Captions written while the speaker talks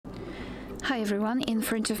Hi everyone, in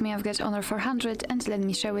front of me I've got Honor 400 and let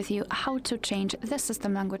me share with you how to change the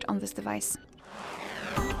system language on this device.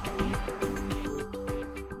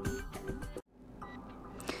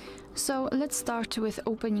 So let's start with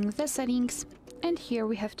opening the settings, and here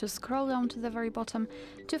we have to scroll down to the very bottom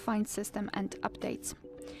to find system and updates.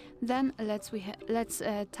 Then let's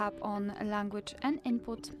tap on language and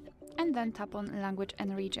input, and then tap on language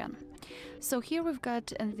and region. So here we've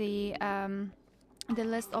got the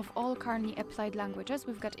list of all currently applied languages.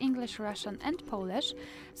 We've got English, Russian and Polish.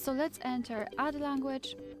 So let's enter add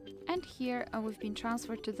language, and here we've been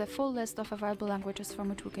transferred to the full list of available languages from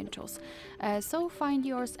which we can choose. So find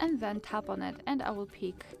yours and then tap on it, and I will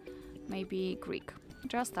pick maybe Greek.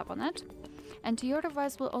 Just tap on it, and your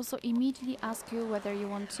device will also immediately ask you whether you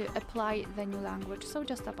want to apply the new language. So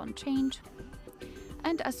just tap on change.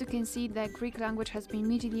 And as you can see, the Greek language has been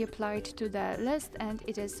immediately applied to the list and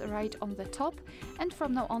it is right on the top, and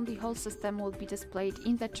from now on the whole system will be displayed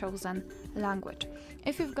in the chosen language.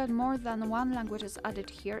 If you've got more than one language added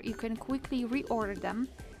here, you can quickly reorder them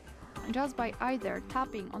just by either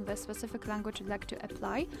tapping on the specific language you'd like to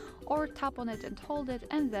apply, or tap on it and hold it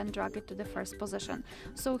and then drag it to the first position.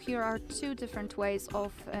 So here are two different ways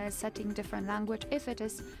of setting different language if it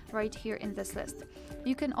is right here in this list.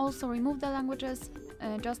 You can also remove the languages,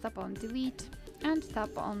 just tap on delete and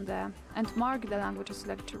tap on and mark the languages you'd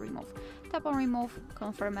like to remove. Tap on remove,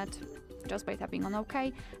 confirm it just by tapping on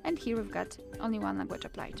OK, and here we've got only one language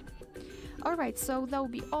applied. Alright, so that will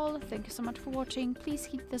be all. Thank you so much for watching. Please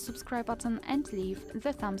hit the subscribe button and leave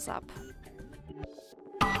the thumbs up.